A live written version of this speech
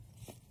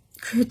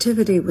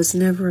Creativity was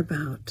never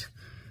about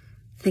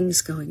things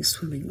going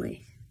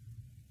swimmingly,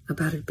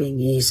 about it being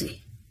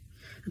easy,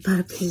 about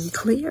it being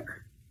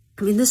clear.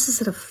 I mean, this is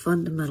at a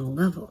fundamental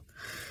level.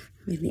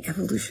 I mean, the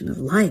evolution of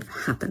life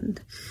happened,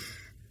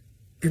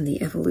 and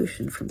the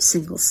evolution from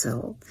single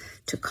cell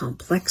to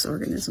complex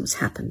organisms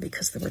happened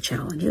because there were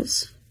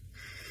challenges.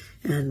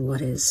 And what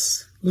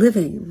is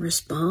living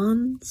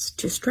responds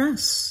to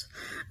stress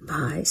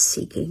by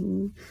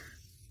seeking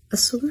a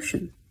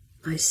solution,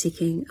 by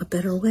seeking a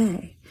better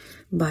way,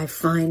 by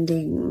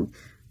finding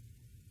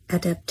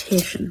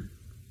adaptation.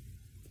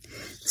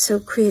 So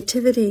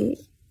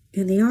creativity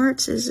in the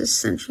arts is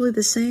essentially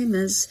the same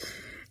as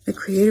the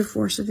creative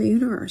force of the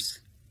universe.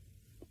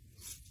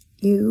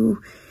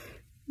 You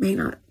may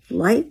not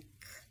like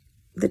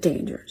the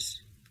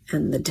dangers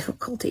and the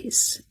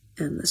difficulties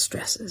and the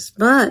stresses,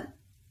 but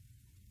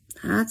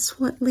that's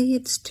what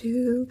leads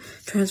to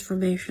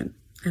transformation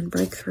and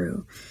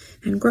breakthrough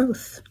and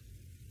growth.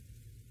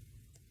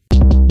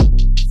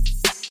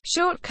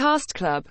 Shortcast Club